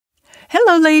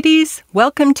Hello, ladies.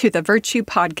 Welcome to the Virtue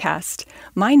Podcast.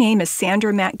 My name is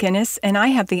Sandra MacGinnis, and I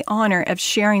have the honor of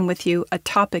sharing with you a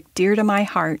topic dear to my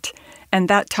heart, and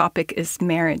that topic is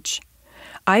marriage.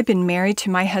 I've been married to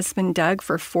my husband, Doug,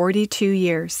 for 42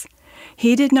 years.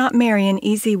 He did not marry an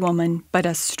easy woman, but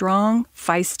a strong,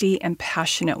 feisty, and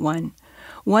passionate one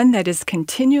that is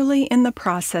continually in the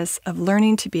process of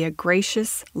learning to be a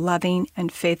gracious, loving,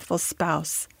 and faithful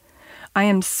spouse. I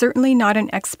am certainly not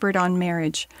an expert on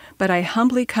marriage, but I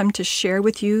humbly come to share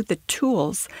with you the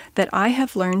tools that I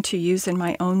have learned to use in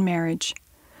my own marriage.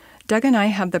 Doug and I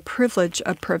have the privilege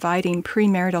of providing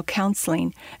premarital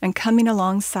counseling and coming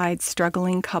alongside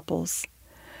struggling couples.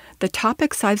 The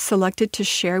topics I've selected to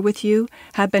share with you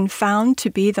have been found to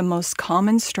be the most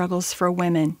common struggles for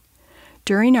women.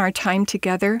 During our time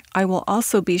together, I will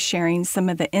also be sharing some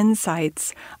of the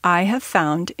insights I have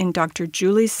found in Dr.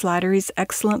 Julie Slattery's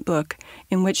excellent book,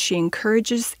 in which she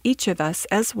encourages each of us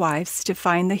as wives to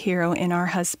find the hero in our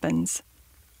husbands.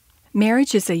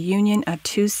 Marriage is a union of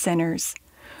two sinners.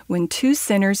 When two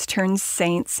sinners turned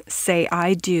saints say,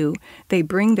 "I do," they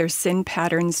bring their sin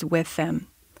patterns with them.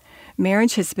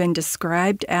 Marriage has been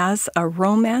described as a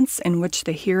romance in which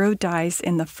the hero dies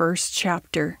in the first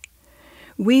chapter.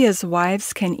 We as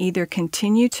wives can either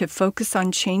continue to focus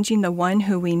on changing the one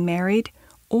who we married,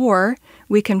 or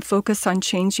we can focus on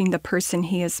changing the person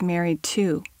he is married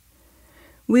to.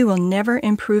 We will never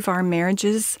improve our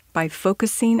marriages by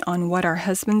focusing on what our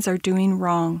husbands are doing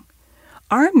wrong.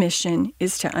 Our mission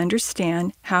is to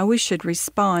understand how we should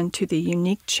respond to the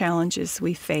unique challenges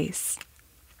we face.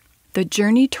 The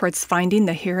journey towards finding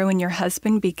the hero in your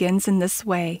husband begins in this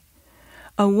way.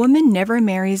 A woman never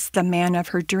marries the man of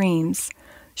her dreams.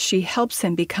 She helps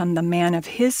him become the man of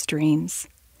his dreams.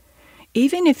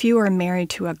 Even if you are married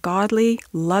to a godly,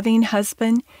 loving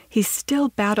husband, he still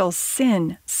battles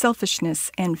sin, selfishness,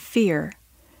 and fear.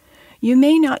 You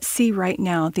may not see right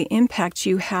now the impact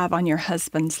you have on your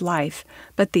husband's life,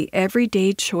 but the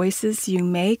everyday choices you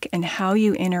make and how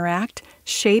you interact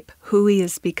shape who he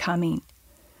is becoming.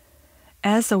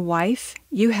 As a wife,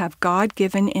 you have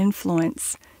God-given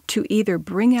influence to either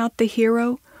bring out the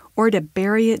hero or to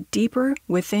bury it deeper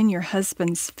within your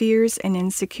husband's fears and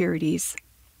insecurities.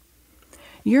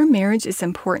 Your marriage is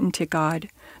important to God,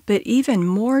 but even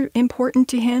more important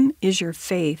to Him is your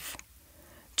faith.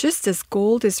 Just as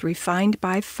gold is refined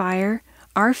by fire,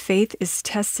 our faith is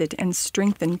tested and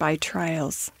strengthened by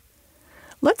trials.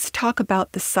 Let's talk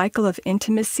about the cycle of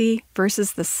intimacy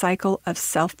versus the cycle of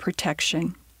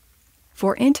self-protection.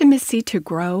 For intimacy to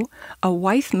grow, a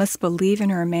wife must believe in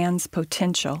her man's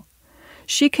potential.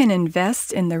 She can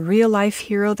invest in the real-life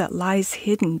hero that lies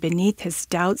hidden beneath his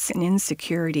doubts and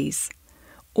insecurities.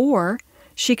 Or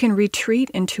she can retreat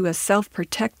into a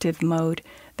self-protective mode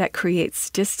that creates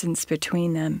distance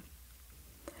between them.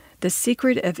 The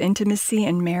secret of intimacy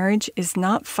in marriage is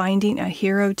not finding a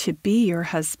hero to be your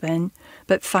husband,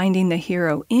 but finding the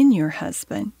hero in your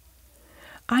husband.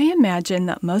 I imagine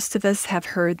that most of us have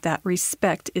heard that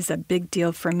respect is a big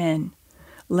deal for men.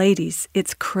 Ladies,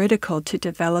 it's critical to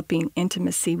developing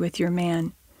intimacy with your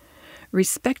man.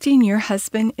 Respecting your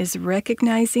husband is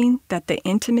recognizing that the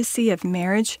intimacy of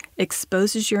marriage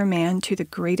exposes your man to the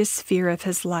greatest fear of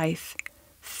his life,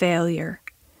 failure.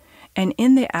 And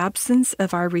in the absence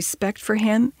of our respect for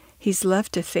him, he's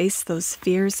left to face those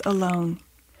fears alone.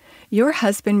 Your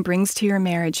husband brings to your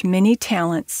marriage many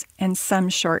talents and some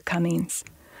shortcomings,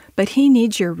 but he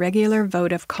needs your regular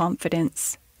vote of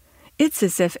confidence. It's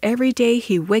as if every day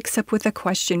he wakes up with a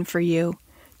question for you.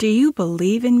 Do you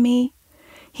believe in me?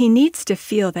 He needs to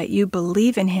feel that you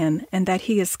believe in him and that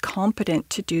he is competent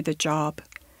to do the job.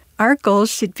 Our goal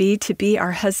should be to be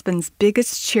our husband's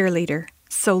biggest cheerleader.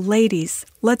 So ladies,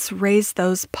 let's raise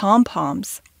those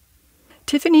pom-poms.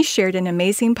 Tiffany shared an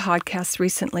amazing podcast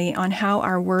recently on how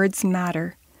our words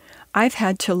matter. I've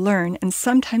had to learn, and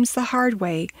sometimes the hard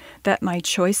way, that my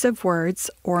choice of words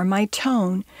or my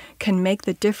tone can make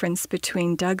the difference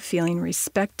between Doug feeling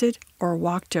respected or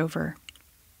walked over.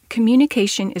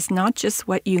 Communication is not just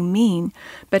what you mean,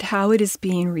 but how it is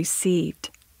being received.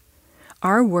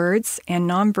 Our words and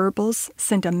nonverbals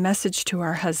send a message to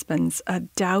our husbands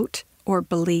of doubt or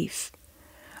belief.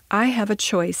 I have a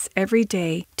choice every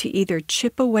day to either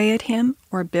chip away at him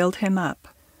or build him up.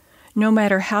 No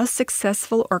matter how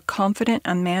successful or confident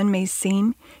a man may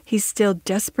seem, he still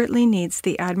desperately needs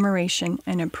the admiration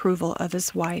and approval of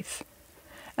his wife.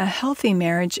 A healthy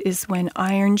marriage is when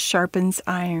iron sharpens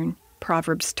iron,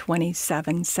 Proverbs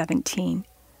 27:17.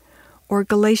 Or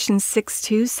Galatians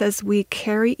 6:2 says we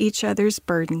carry each other's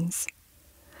burdens.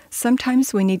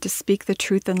 Sometimes we need to speak the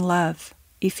truth in love,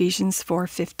 Ephesians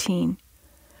 4:15.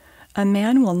 A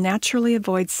man will naturally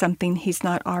avoid something he's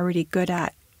not already good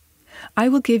at. I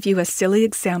will give you a silly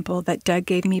example that Doug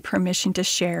gave me permission to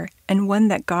share, and one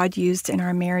that God used in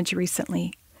our marriage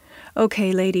recently.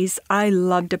 Okay, ladies, I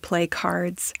love to play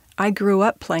cards. I grew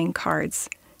up playing cards.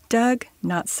 Doug,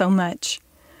 not so much.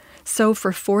 So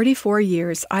for 44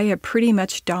 years, I have pretty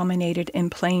much dominated in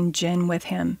playing gin with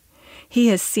him. He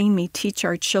has seen me teach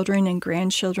our children and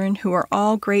grandchildren, who are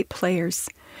all great players.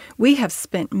 We have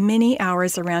spent many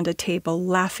hours around a table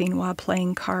laughing while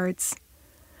playing cards.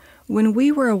 When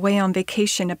we were away on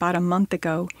vacation about a month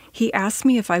ago, he asked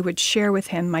me if I would share with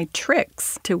him my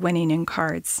tricks to winning in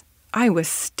cards. I was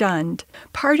stunned.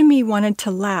 Part of me wanted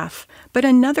to laugh, but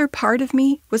another part of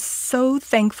me was so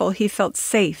thankful he felt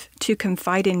safe to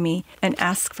confide in me and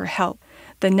ask for help.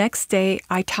 The next day,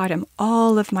 I taught him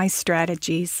all of my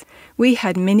strategies. We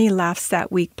had many laughs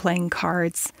that week playing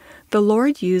cards. The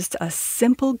Lord used a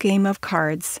simple game of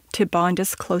cards to bond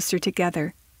us closer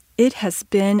together. It has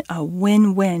been a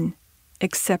win-win,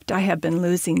 except I have been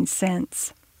losing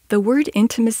since. The word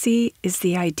intimacy is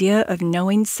the idea of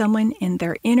knowing someone in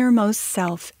their innermost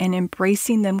self and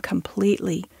embracing them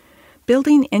completely.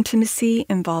 Building intimacy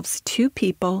involves two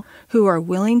people who are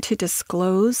willing to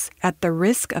disclose at the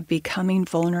risk of becoming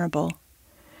vulnerable.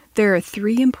 There are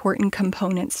three important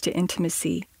components to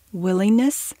intimacy: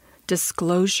 willingness,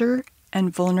 disclosure,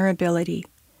 and vulnerability.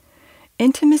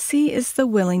 Intimacy is the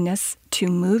willingness to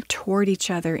move toward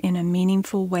each other in a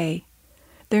meaningful way.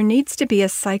 There needs to be a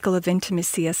cycle of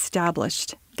intimacy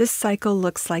established. This cycle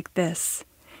looks like this.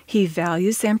 He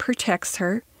values and protects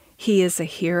her. He is a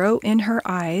hero in her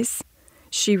eyes.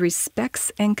 She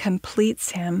respects and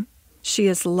completes him. She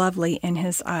is lovely in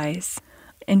his eyes.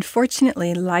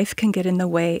 Unfortunately, life can get in the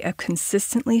way of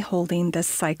consistently holding this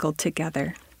cycle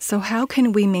together. So how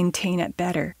can we maintain it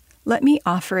better? Let me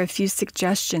offer a few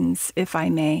suggestions, if I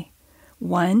may.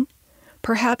 1,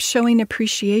 perhaps showing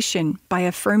appreciation by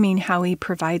affirming how he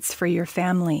provides for your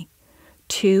family.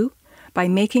 2, by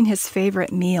making his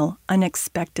favorite meal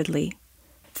unexpectedly.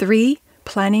 3,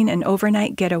 planning an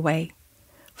overnight getaway.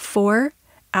 4,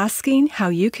 asking how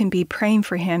you can be praying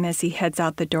for him as he heads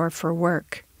out the door for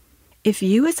work. If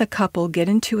you as a couple get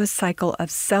into a cycle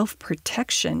of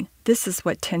self-protection, this is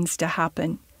what tends to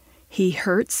happen. He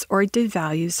hurts or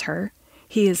devalues her.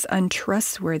 He is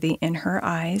untrustworthy in her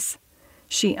eyes.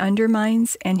 She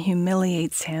undermines and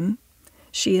humiliates him.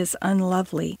 She is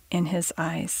unlovely in his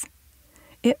eyes.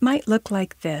 It might look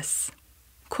like this: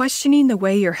 questioning the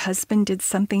way your husband did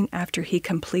something after he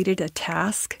completed a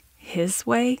task his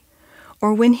way,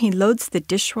 or when he loads the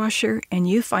dishwasher and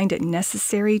you find it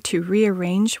necessary to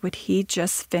rearrange what he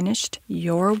just finished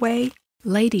your way.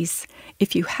 Ladies,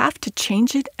 if you have to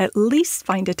change it, at least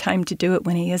find a time to do it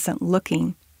when he isn't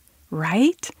looking,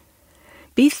 right?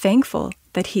 Be thankful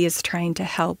that he is trying to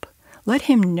help. Let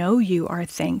him know you are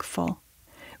thankful.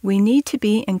 We need to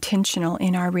be intentional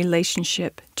in our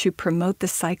relationship to promote the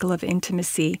cycle of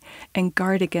intimacy and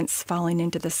guard against falling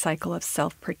into the cycle of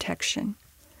self-protection.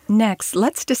 Next,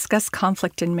 let's discuss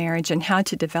conflict in marriage and how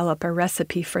to develop a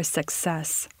recipe for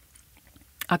success.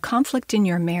 A conflict in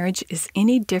your marriage is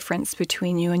any difference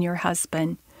between you and your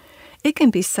husband. It can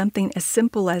be something as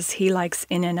simple as he likes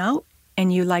In-N-Out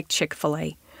and you like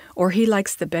Chick-fil-A, or he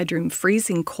likes the bedroom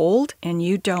freezing cold and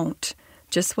you don't.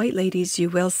 Just wait, ladies, you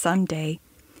will someday.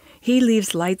 He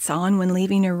leaves lights on when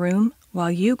leaving a room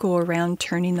while you go around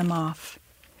turning them off.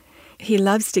 He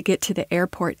loves to get to the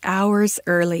airport hours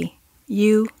early.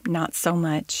 You, not so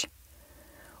much.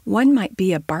 One might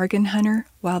be a bargain hunter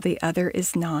while the other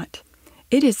is not.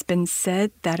 It has been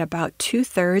said that about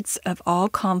 2/3 of all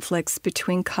conflicts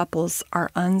between couples are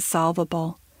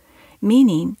unsolvable,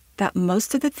 meaning that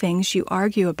most of the things you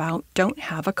argue about don't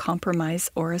have a compromise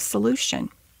or a solution.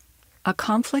 A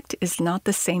conflict is not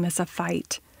the same as a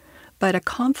fight, but a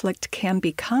conflict can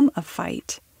become a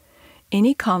fight.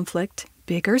 Any conflict,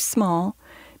 big or small,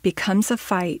 becomes a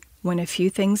fight when a few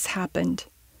things happened.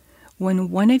 When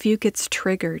one of you gets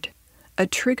triggered, a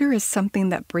trigger is something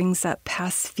that brings up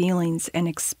past feelings and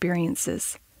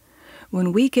experiences.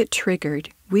 When we get triggered,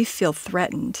 we feel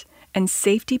threatened, and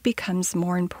safety becomes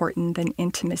more important than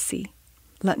intimacy.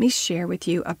 Let me share with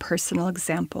you a personal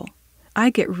example. I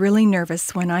get really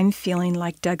nervous when I'm feeling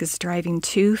like Doug is driving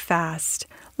too fast,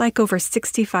 like over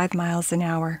 65 miles an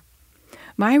hour.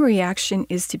 My reaction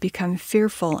is to become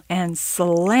fearful and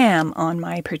slam on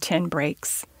my pretend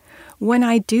brakes. When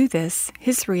I do this,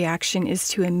 his reaction is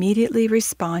to immediately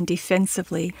respond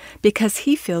defensively because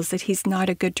he feels that he's not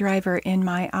a good driver in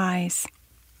my eyes.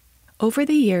 Over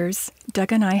the years,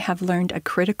 Doug and I have learned a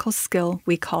critical skill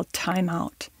we call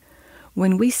timeout.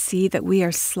 When we see that we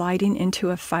are sliding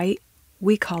into a fight,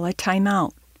 we call a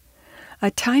timeout. A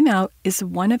timeout is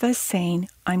one of us saying,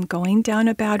 I'm going down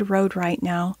a bad road right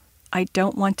now. I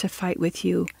don't want to fight with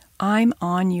you. I'm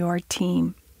on your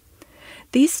team.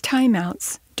 These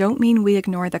timeouts don't mean we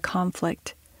ignore the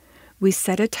conflict. We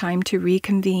set a time to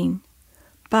reconvene.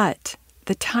 But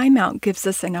the timeout gives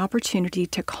us an opportunity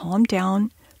to calm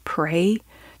down, pray,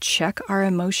 check our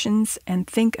emotions, and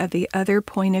think of the other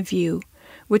point of view,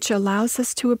 which allows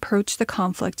us to approach the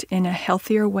conflict in a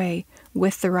healthier way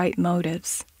with the right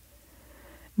motives.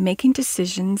 Making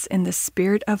decisions in the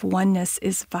spirit of oneness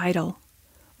is vital.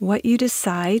 What you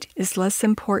decide is less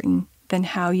important than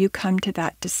how you come to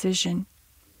that decision.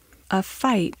 A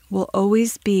fight will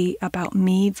always be about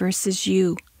me versus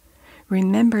you.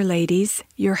 Remember, ladies,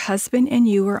 your husband and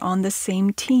you are on the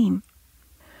same team.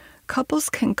 Couples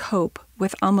can cope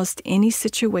with almost any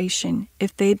situation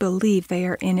if they believe they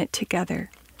are in it together.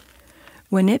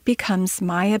 When it becomes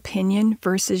my opinion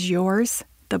versus yours,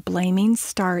 the blaming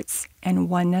starts and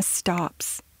oneness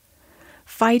stops.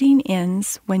 Fighting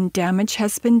ends when damage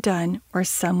has been done or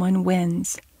someone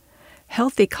wins.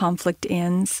 Healthy conflict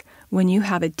ends when you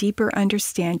have a deeper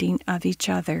understanding of each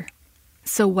other.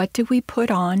 So what do we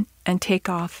put on and take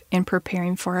off in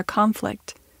preparing for a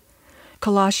conflict?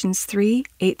 Colossians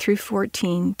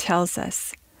 3:8-14 tells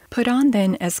us, Put on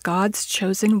then as God's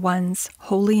chosen ones,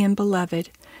 holy and beloved,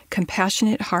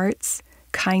 compassionate hearts,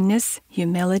 kindness,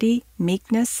 humility,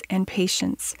 meekness, and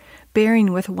patience,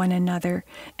 bearing with one another,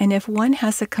 and if one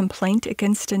has a complaint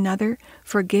against another,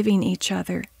 forgiving each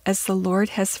other, as the Lord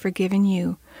has forgiven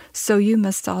you, so you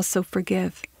must also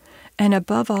forgive. And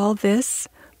above all this,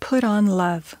 put on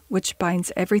love, which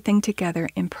binds everything together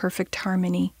in perfect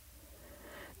harmony.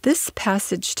 This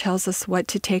passage tells us what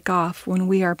to take off when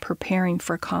we are preparing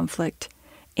for conflict: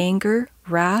 anger,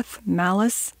 wrath,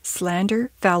 malice,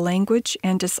 slander, foul language,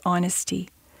 and dishonesty.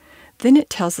 Then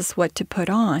it tells us what to put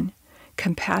on: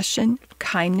 compassion,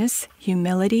 kindness,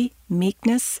 humility,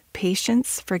 meekness,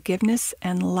 patience, forgiveness,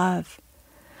 and love.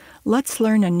 Let's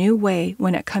learn a new way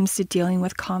when it comes to dealing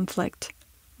with conflict.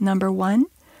 Number 1,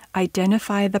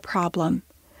 identify the problem.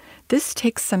 This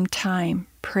takes some time,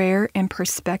 prayer, and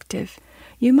perspective.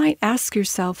 You might ask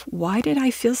yourself, why did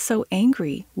I feel so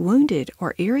angry, wounded,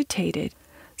 or irritated?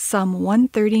 Psalm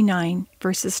 139,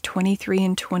 verses 23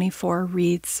 and 24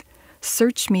 reads,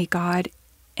 Search me, God,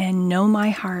 and know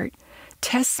my heart.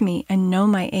 Test me and know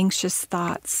my anxious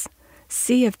thoughts.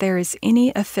 See if there is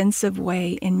any offensive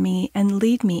way in me and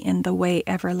lead me in the way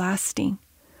everlasting.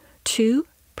 2,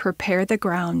 prepare the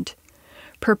ground.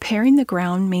 Preparing the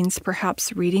ground means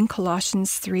perhaps reading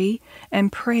Colossians 3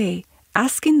 and pray,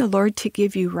 asking the Lord to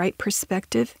give you right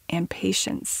perspective and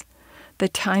patience. The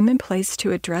time and place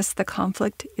to address the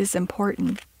conflict is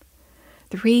important.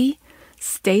 3,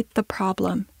 state the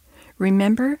problem.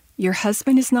 Remember, your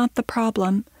husband is not the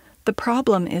problem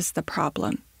is the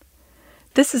problem.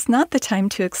 This is not the time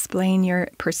to explain your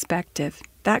perspective.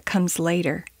 That comes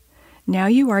later. Now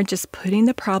you are just putting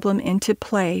the problem into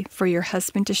play for your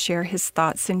husband to share his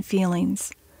thoughts and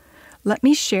feelings. Let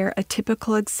me share a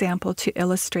typical example to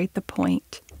illustrate the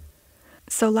point.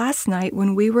 So last night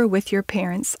when we were with your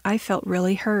parents, I felt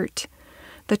really hurt.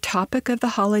 The topic of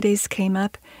the holidays came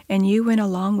up and you went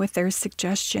along with their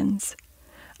suggestions.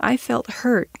 I felt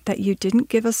hurt that you didn't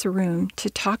give us room to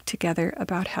talk together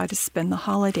about how to spend the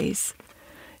holidays.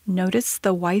 Notice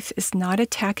the wife is not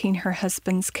attacking her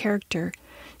husband's character.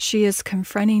 She is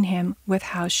confronting him with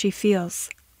how she feels.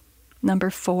 Number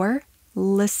 4,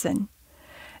 listen.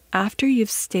 After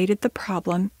you've stated the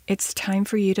problem, it's time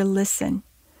for you to listen.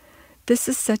 This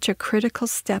is such a critical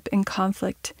step in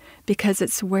conflict because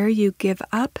it's where you give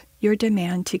up your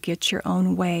demand to get your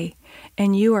own way,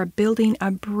 and you are building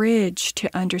a bridge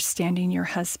to understanding your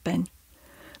husband.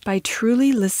 By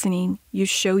truly listening, you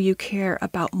show you care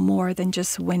about more than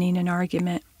just winning an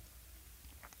argument.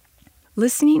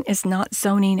 Listening is not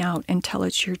zoning out until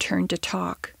it's your turn to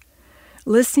talk.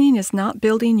 Listening is not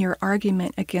building your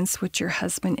argument against what your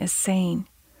husband is saying.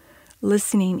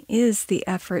 Listening is the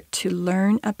effort to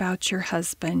learn about your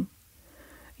husband.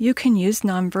 You can use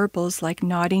nonverbals like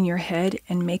nodding your head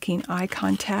and making eye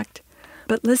contact,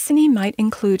 but listening might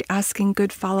include asking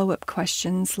good follow-up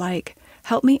questions like,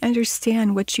 help me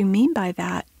understand what you mean by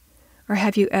that, or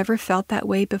have you ever felt that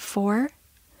way before?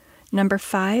 Number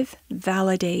 5,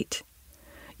 validate.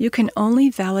 You can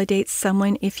only validate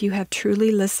someone if you have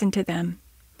truly listened to them.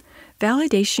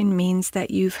 Validation means that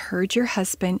you've heard your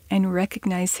husband and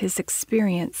recognize his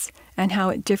experience and how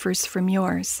it differs from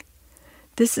yours.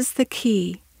 This is the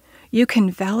key. You can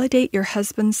validate your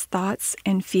husband's thoughts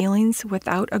and feelings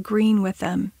without agreeing with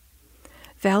them.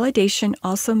 Validation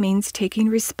also means taking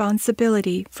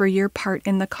responsibility for your part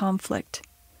in the conflict.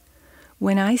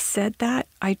 When I said that,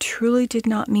 I truly did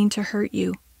not mean to hurt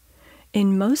you.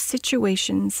 In most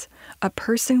situations, a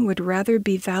person would rather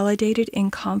be validated in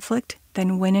conflict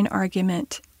than win an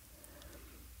argument.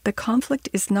 The conflict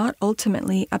is not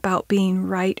ultimately about being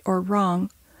right or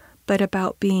wrong, but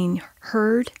about being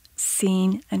heard,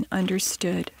 seen, and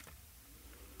understood.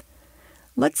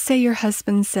 Let's say your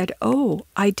husband said, "Oh,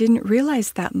 I didn't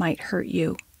realize that might hurt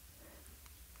you."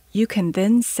 You can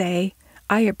then say,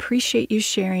 "I appreciate you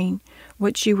sharing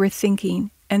what you were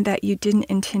thinking and that you didn't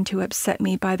intend to upset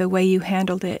me by the way you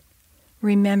handled it."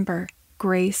 Remember,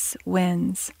 grace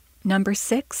wins. Number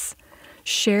 6,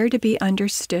 share to be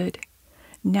understood.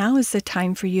 Now is the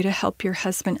time for you to help your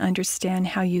husband understand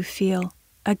how you feel.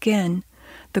 Again,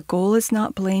 the goal is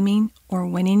not blaming or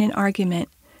winning an argument.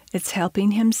 It's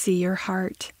helping him see your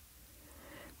heart.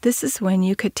 This is when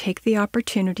you could take the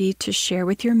opportunity to share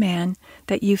with your man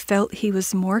that you felt he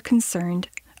was more concerned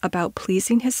about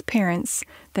pleasing his parents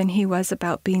than he was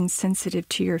about being sensitive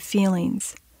to your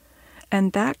feelings,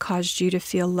 and that caused you to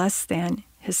feel less than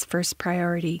his first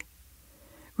priority.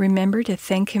 Remember to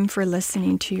thank him for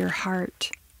listening to your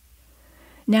heart.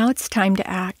 Now it's time to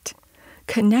act.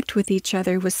 Connect with each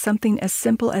other with something as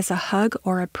simple as a hug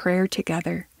or a prayer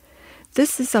together.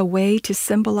 This is a way to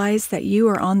symbolize that you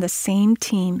are on the same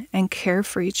team and care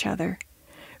for each other.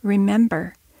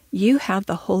 Remember, you have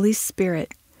the Holy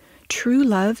Spirit. True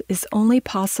love is only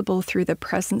possible through the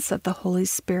presence of the Holy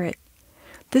Spirit.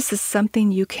 This is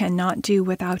something you cannot do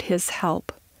without His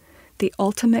help. The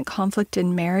ultimate conflict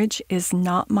in marriage is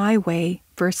not my way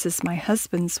versus my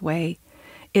husband's way.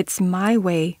 It's my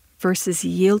way versus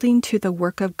yielding to the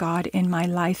work of God in my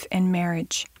life and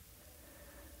marriage.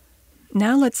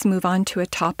 Now let's move on to a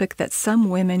topic that some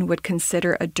women would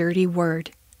consider a dirty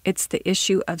word. It's the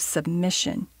issue of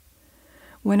submission.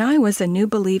 When I was a new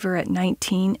believer at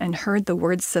 19 and heard the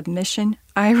word submission,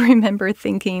 I remember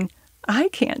thinking, I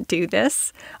can't do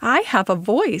this. I have a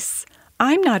voice.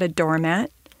 I'm not a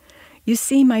doormat. You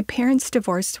see, my parents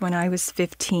divorced when I was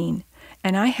 15,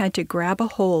 and I had to grab a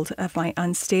hold of my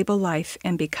unstable life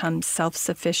and become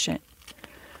self-sufficient.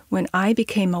 When I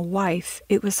became a wife,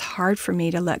 it was hard for me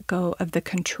to let go of the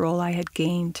control I had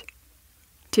gained.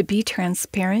 To be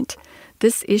transparent,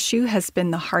 this issue has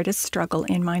been the hardest struggle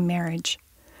in my marriage.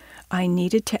 I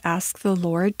needed to ask the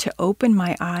Lord to open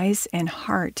my eyes and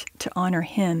heart to honor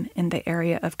Him in the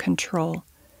area of control.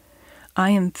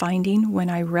 I am finding when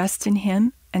I rest in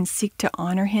Him and seek to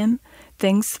honor Him,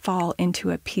 things fall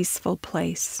into a peaceful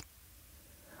place.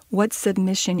 What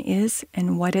submission is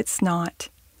and what it's not.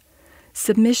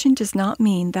 Submission does not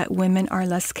mean that women are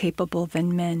less capable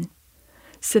than men.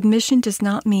 Submission does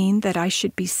not mean that I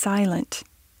should be silent.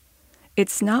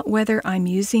 It's not whether I'm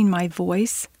using my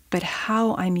voice, but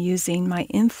how I'm using my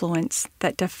influence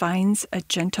that defines a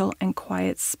gentle and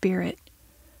quiet spirit.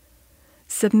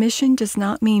 Submission does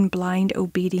not mean blind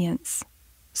obedience.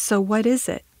 So what is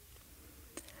it?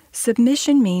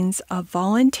 Submission means a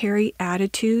voluntary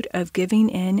attitude of giving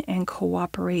in and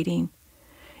cooperating.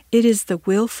 It is the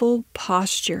willful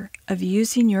posture of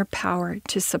using your power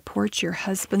to support your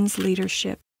husband's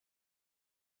leadership.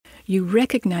 You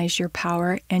recognize your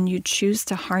power and you choose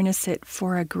to harness it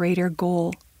for a greater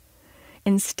goal.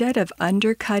 Instead of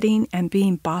undercutting and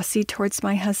being bossy towards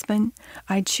my husband,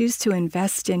 I choose to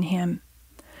invest in him.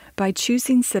 By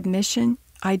choosing submission,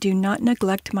 I do not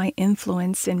neglect my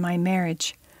influence in my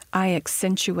marriage. I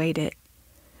accentuate it.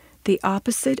 The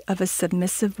opposite of a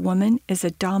submissive woman is a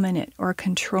dominant or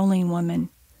controlling woman.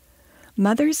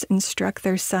 Mothers instruct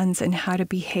their sons in how to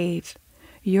behave.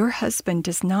 Your husband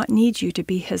does not need you to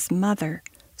be his mother,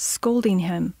 scolding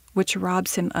him, which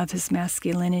robs him of his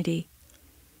masculinity.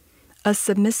 A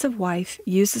submissive wife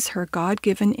uses her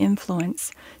God-given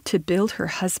influence to build her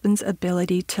husband's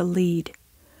ability to lead.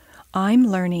 I'm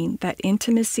learning that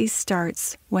intimacy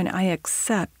starts when I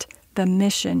accept the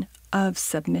mission of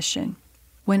submission.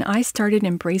 When I started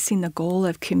embracing the goal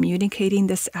of communicating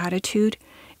this attitude,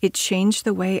 it changed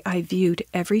the way I viewed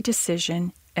every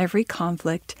decision, every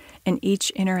conflict, and each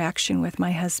interaction with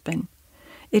my husband.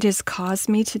 It has caused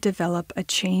me to develop a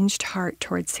changed heart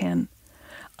towards him.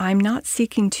 I'm not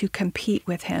seeking to compete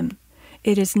with him.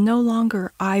 It is no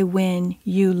longer I win,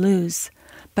 you lose,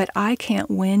 but I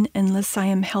can't win unless I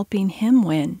am helping him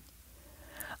win.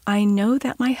 I know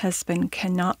that my husband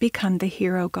cannot become the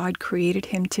hero God created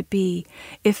him to be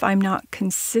if I'm not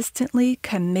consistently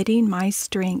committing my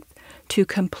strength to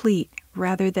complete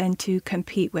rather than to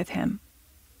compete with him.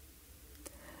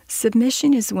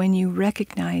 Submission is when you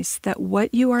recognize that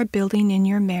what you are building in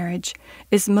your marriage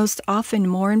is most often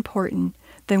more important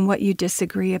than what you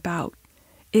disagree about.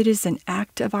 It is an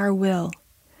act of our will.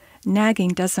 Nagging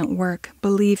doesn't work.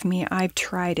 Believe me, I've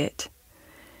tried it.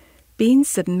 Being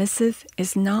submissive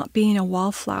is not being a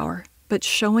wallflower, but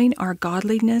showing our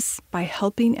godliness by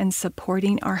helping and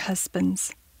supporting our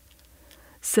husbands.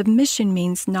 Submission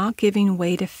means not giving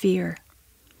way to fear.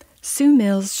 Sue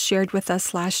Mills shared with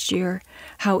us last year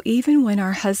how even when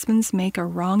our husbands make a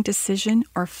wrong decision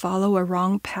or follow a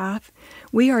wrong path,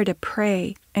 we are to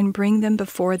pray and bring them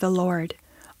before the Lord.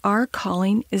 Our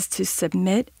calling is to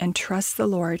submit and trust the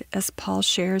Lord, as Paul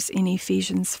shares in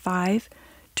Ephesians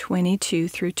 5:22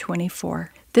 through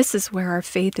 24. This is where our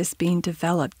faith is being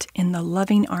developed, in the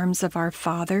loving arms of our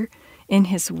Father, in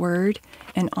His Word,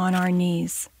 and on our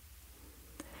knees.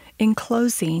 In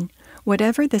closing,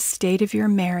 whatever the state of your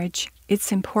marriage,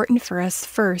 it's important for us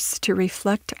first to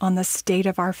reflect on the state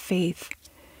of our faith.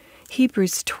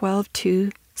 Hebrews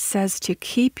 12:2 says to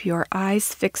keep your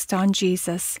eyes fixed on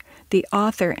Jesus, the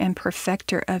author and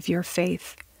perfecter of your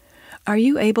faith. Are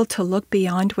you able to look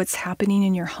beyond what's happening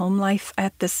in your home life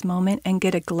at this moment and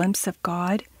get a glimpse of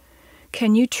God?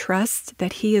 Can you trust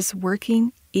that He is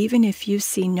working even if you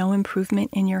see no improvement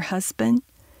in your husband?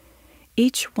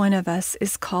 Each one of us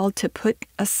is called to put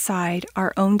aside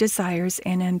our own desires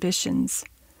and ambitions.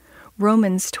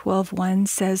 Romans 12:1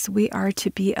 says we are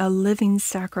to be a living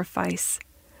sacrifice.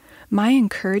 My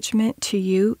encouragement to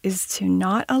you is to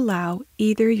not allow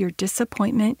either your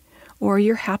disappointment or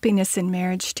your happiness in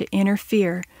marriage to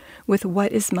interfere with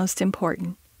what is most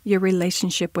important, your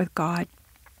relationship with God.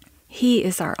 He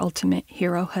is our ultimate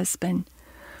hero husband.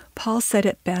 Paul said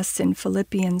it best in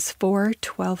Philippians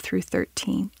 4:12 through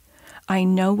 13. I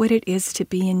know what it is to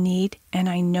be in need, and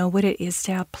I know what it is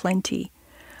to have plenty.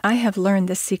 I have learned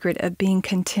the secret of being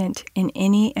content in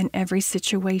any and every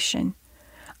situation.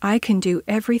 I can do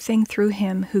everything through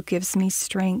Him who gives me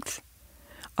strength.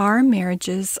 Our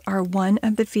marriages are one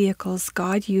of the vehicles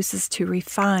God uses to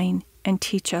refine and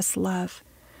teach us love.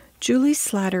 Julie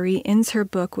Slattery ends her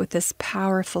book with this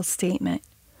powerful statement: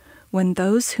 when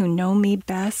those who know me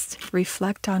best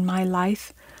reflect on my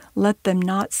life, let them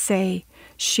not say,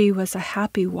 she was a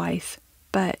happy wife,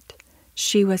 but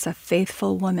she was a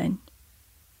faithful woman.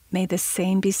 May the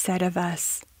same be said of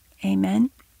us.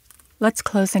 Amen. Let's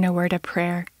close in a word of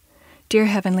prayer. Dear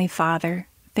Heavenly Father,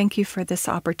 thank you for this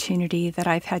opportunity that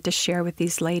I've had to share with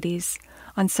these ladies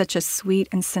on such a sweet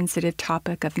and sensitive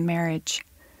topic of marriage.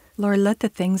 Lord, let the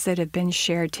things that have been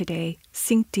shared today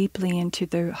sink deeply into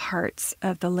the hearts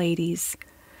of the ladies,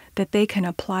 that they can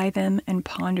apply them and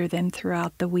ponder them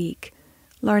throughout the week.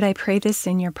 Lord, I pray this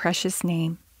in your precious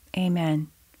name. Amen.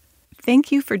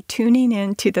 Thank you for tuning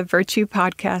in to the Virtue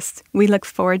Podcast. We look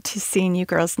forward to seeing you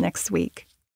girls next week.